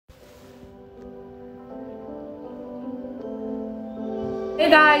Hey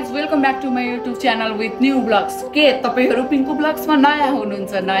guys, welcome back to my YouTube channel with new vlogs. के तपाईहरु पिङ्कु ब्लग्समा नयाँ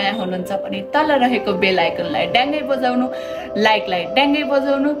हुनुहुन्छ भने तल रहेको बेल आइकनलाई ड्याङ्गै बजाउनु, लाइकलाई ड्याङ्गै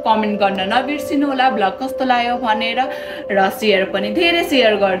बजाउनु, कमेन्ट गर्न नबिर्सिनु होला ब्लग कस्तो लाग्यो भनेर र शेयर पनि धेरै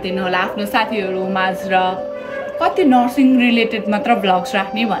शेयर गर्दिनु होला आफ्नो साथीहरु माझ र कति नर्सिङ रिलेटेड मात्र ब्लग्स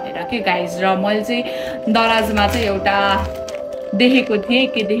राख्ने भनेर के गाइज र मैले चाहिँ दराजमा चाहिँ एउटा देखेको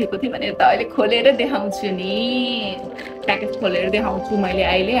थिएँ भनेर त अहिले खोलेर देखाउँछु नि प्याकेज खोलेर देखाउँछु मैले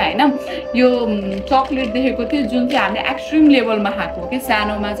अहिले हैन यो चकलेट देखेको थिएँ जुन चाहिँ हामीले एक्सट्रिम लेभलमा खाएको के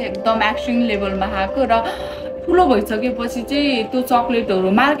सानोमा चाहिँ एकदम एक्सट्रिम लेभलमा खाएको र ठुलो भइसकेपछि चाहिँ त्यो चकलेटहरु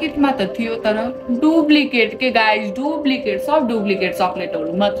मार्केटमा त थियो तर डुप्लिकेट के गाइज डुप्लिकेट सब डुप्लिकेट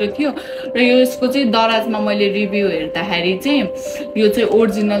चकलेटहरु मात्र थियो र यसको चाहिँ दराजमा मैले रिभ्यू हेर्दाखेरि चाहिँ यो चाहिँ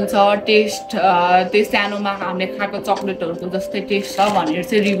ओरिजिनल छ टेस्ट त्यो सानोमा हामीले खाएको चकलेटहरुको जस्तै टेस्ट छ भनेर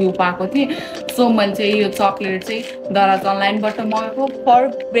चाहिँ रिभ्यू पाएको थिएँ सो मैले चाहिँ यो चकलेट चाहिँ दराज अनलाइनबाट मगाएको फर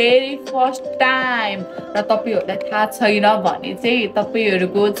भेरी फर्स्ट टाइम र तपाईहरुलाई थाहा छैन भने चाहिँ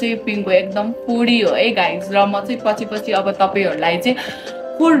तपाईहरुको चाहिँ पिङ्कु एकदम फुडी हो है गाइज र म चाहिँ पछि अब तपाईहरुलाई चाहिँ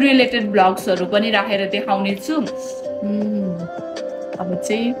फुड रिलेटेड ब्लग्सहरु पनि राखेर देखाउने छु अब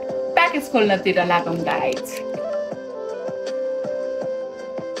चाहिँ प्याकेज खोल्नतिर लागौं गाइज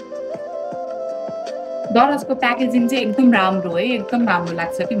दराजको प्याकेजिङ चाहिँ एकदम राम्रो है एकदम राम्रो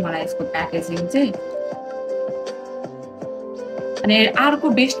लाग्छ कि मलाई यसको प्याकेजिङ चाहिँ अनि अर्को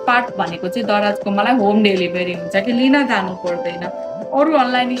बेस्ट पार्ट भनेको चाहिँ दराजको मलाई होम डेलिभरी हुन्छ कि लिन जानु पर्दैन अरु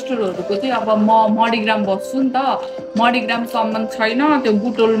अनलाइन स्टोरहरुको चाहिँ अब म मडिग्राम बस्छु नि त मडिग्राम सम्म छैन त्यो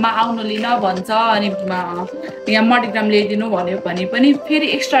बुटोलमा आउन लिन भन्छ अनि यहाँ मडिग्राम ल्याइदिनु भन्यो भने पनि फेरि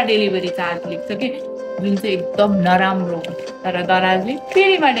एक्स्ट्रा डेलिभरी चार्ज लिन्छ के जुन चाहिँ एकदम नराम्रो तर दराजले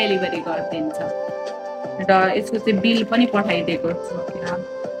फ्रीमा डेलिभरी गरिदिन्छ र यसको चाहिँ बिल पनि पठाइदिएको छु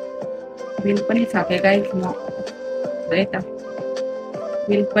बिल पनि छ के गाइस म है त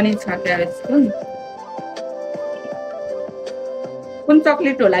बिल पनि छ के यसको कुन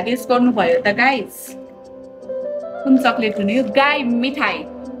चकलेट होला गेस गर्नु भयो त गाइस कुन चकलेट हुने यो गाई मिठाई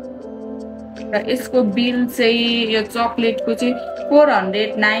र यसको बिल चाहिँ यो चकलेटको चाहिँ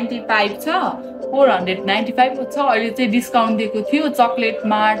 495 छ 495 छ अहिले चाहिँ डिस्काउन्ट दिएको थियो चकलेट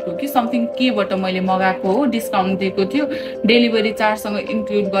मार्ट हो कि समथिङ केबाट मैले मगाएको हो डिस्काउन्ट दिएको थियो डेलिभरी चार्जसँग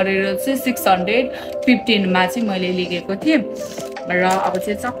इन्क्लुड गरेर चाहिँ 615 मा चाहिँ मैले लिएको थिएँ र अब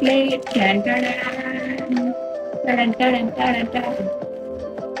चाहिँ चकलेट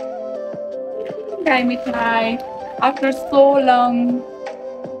गाई मिठाई आफ्टर सो लङ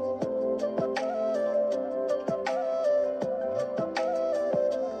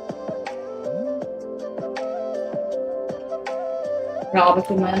र अब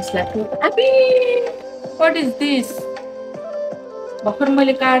चाहिँ मैले यसलाई व्हाट इज दिस भर्खर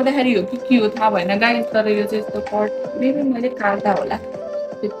मैले काट्दाखेरि हो कि के हो थाहा भएन गाइस तर यो चाहिँ यस्तो कट मेबी मैले काट्दा होला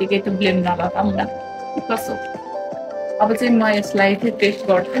त्यतिकै त ब्लेम नलगाउँ न कसो अब चाहिँ म यसलाई चाहिँ टेस्ट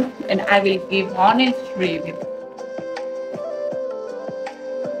गर्छु and I will give honest review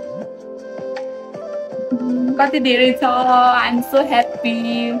कति धेरै छ आई एम सो ह्याप्पी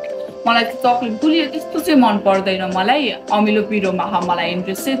मलाई चाहिँ चकलेट गुलियो त्यस्तो चाहिँ मन पर्दैन मलाई अमिलो पिरोमा मलाई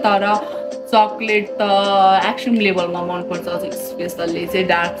इन्ट्रेस्ट चाहिँ तर चकलेट त एक्सट्रिम लेभलमा मन पर्छ स्पेसल्ली चाहिँ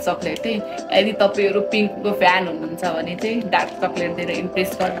डार्क चकलेट यदि तपाईहरु पिङ्कको फ्यान हुनुहुन्छ भने चाहिँ डार्क चकलेट दिएर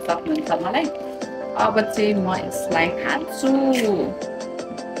इम्प्रेस गर्न सक्नुहुन्छ मलाई अब चाहिँ म यसलाई खान्छु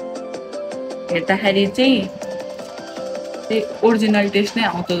हेर्दाखेरि चाहिँ ओरिजिनल टेस्ट नै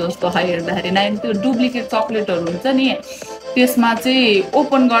आउँछ जस्तो है हेर्दाखेरि नाइन त्यो डुप्लिकेट चकलेटहरु हुन्छ नि त्यसमा चाहिँ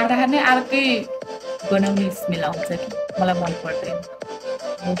ओपन गर्दाखेरि नै अर्कै बनाउने स्मेल आउँछ कि मलाई मन पर्दैन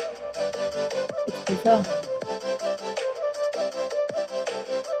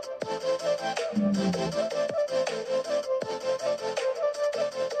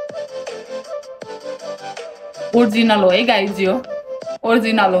ओरिजिनल हो है गाइज यो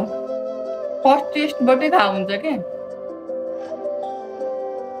ओरिजिनल हो फर्स्ट टेस्टबाटै थाहा हुन्छ के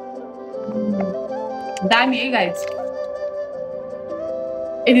दामी है गाइज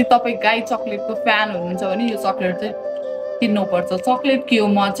यदि तपाई गाई चकलेटको फ्यान हुनुहुन्छ भने यो चकलेट चाहिँ किन्नुपर्छ चकलेट के हो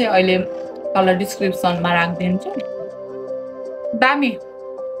म चाहिँ अहिले तल डिस्क्रिप्सनमा राखिदिन्छु दामी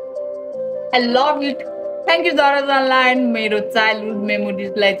I love it thank you दराज अनलाइन मेरो चाइल्डहुड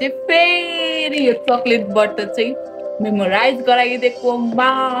मेमोरिजलाई चाहिँ फेरि यो चकलेटबाट चाहिँ मेमोराइज गराइदिएको बा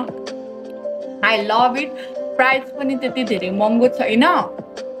आई लभ इट प्राइस पनि त्यति धेरै महँगो छैन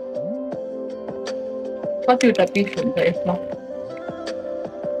कतिवटा पिस हुन्छ यसमा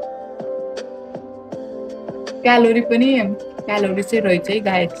क्यालोरी चाहिँ रहेछ है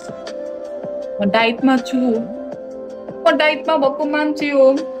गाइस म डाइटमा छु म डाइटमा भएको मान्छे हो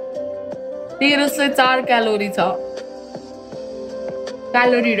 1304 क्यालोरी छ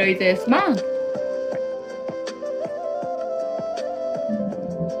क्यालोरी रहेछ यसमा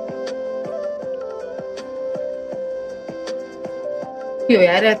त्यो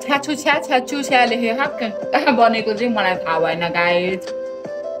यार छ्याछु छ्या छ्याछु छ्या लेखे कहाँ बनेको चाहिँ मलाई थाहा भएन गाइज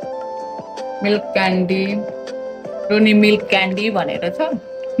मिल्क क्यान्डी रोनी मिल्क क्यान्डी भनेर छ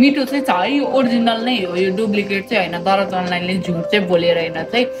मिठो चाहिँ छ है यो ओरिजिनल नै हो यो डुप्लिकेट चाहिँ होइन दरज अनलाइनले झुट चाहिँ बोलेर होइन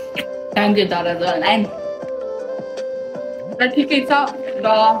चाहिँ थ्याङ्क यू दरज अनलाइन र ठिकै छ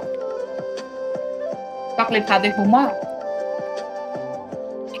र चक्लेट खाँदैछु म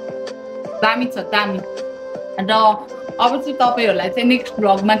दामी छ दामी र अब चाहिँ तपाईँहरूलाई चाहिँ नेक्स्ट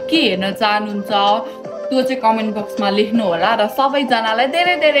भ्लगमा के हेर्न चाहनुहुन्छ त्यो चाहिँ कमेन्ट बक्समा लेख्नु होला र सबैजनालाई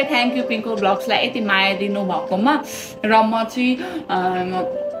धेरै धेरै थ्याङ्क यू पिङ्कु भ्लग्सलाई यति माया दिनुभएकोमा र म चाहिँ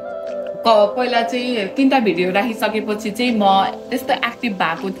पहिला चाहिँ 3टा भिडियो राखिसकेपछि चाहिँ म त्यस्तो एक्टिभ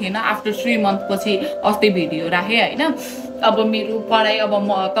भएको थिएन आफ्टर 3 मन्थ पछि अस्ति भिडियो राखेँ होइन अब मेरो पढाइ अब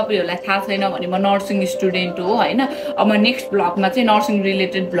म तपाईँहरूलाई थाहा छैन भने म नर्सिङ स्टुडेन्ट हो होइन अब म नेक्स्ट भ्लगमा चाहिँ नर्सिङ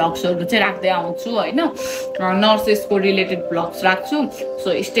रिलेटेड भ्लग्सहरू चाहिँ राख्दै आउँछु होइन नर्सेसको रिलेटेड भ्लग्स राख्छु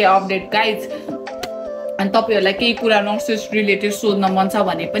सो स्टे अपडेट गाइज अनि तपाईँहरूलाई केही कुरा नर्सेस रिलेटेड सोध्न मन छ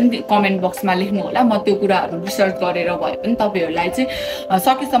भने पनि कमेन्ट बक्समा लेख्नु होला म त्यो कुराहरू रिसर्च गरेर भए पनि तपाईँहरूलाई चाहिँ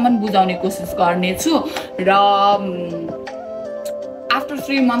सकेसम्म बुझाउने कोसिस गर्नेछु र आफ्टर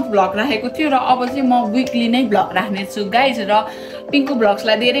 3 मन्थ भ्लग राखेको थियो र अब चाहिँ म विकली नै भ्लग राख्नेछु गाइज र पिङ्कु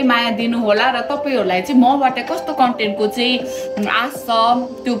भ्लग्सलाई धेरै माया दिनु होला र तपाईँहरूलाई चाहिँ मबाट कस्तो कन्टेन्टको चाहिँ आश छ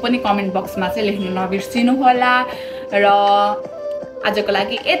त्यो पनि कमेन्ट बक्समा चाहिँ लेख्नु नबिर्सिनु होला र आजको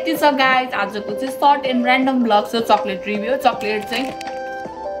लागि यति छ गाइज आजको चाहिँ सर्ट एन्ड ऱ्यान्डम भ्लग छ चक्लेट रिभ्यू चक्लेट चाहिँ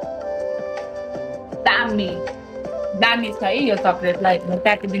दामी दामी छ है यो चक्लेटलाई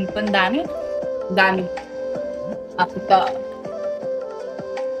प्याकेजिङ पनि दामी दामी आफू त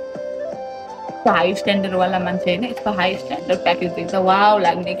हाई स्ट्यान्डर्ड वाला मान्छे होइन यस्तो हाई स्ट्यान्डर्ड प्याकेजिङ त वाउ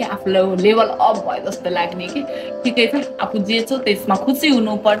लाग्ने कि आफूलाई लेभल अप भयो जस्तो लाग्ने कि ठिकै छ आफू जे छ त्यसमा खुसी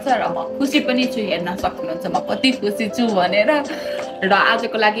हुनुपर्छ र म खुसी पनि छु हेर्न सक्नुहुन्छ म कति खुसी छु भनेर र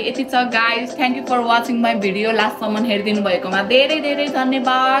आजको लागि यति छ guys thank you for watching my video लास्टसम्म हेरिदिनु भएकोमा धेरै धेरै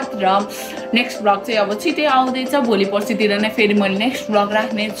धन्यवाद र नेक्स्ट भ्लग चाहिँ अब छिटै आउँदैछ भोलि पर्सितिर नै फेरि मैले नेक्स्ट भ्लग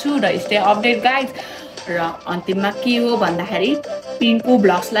राख्नेछु र स्टे अपडेट गाइज र अन्तिममा के हो भन्दाखेरि पिङ्कु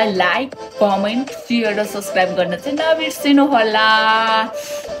भ्लग्सलाई लाइक कमेन्ट सेयर र सब्सक्राइब गर्न चाहिँ नबिर्सिनु होला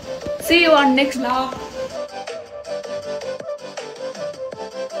C you on next vlog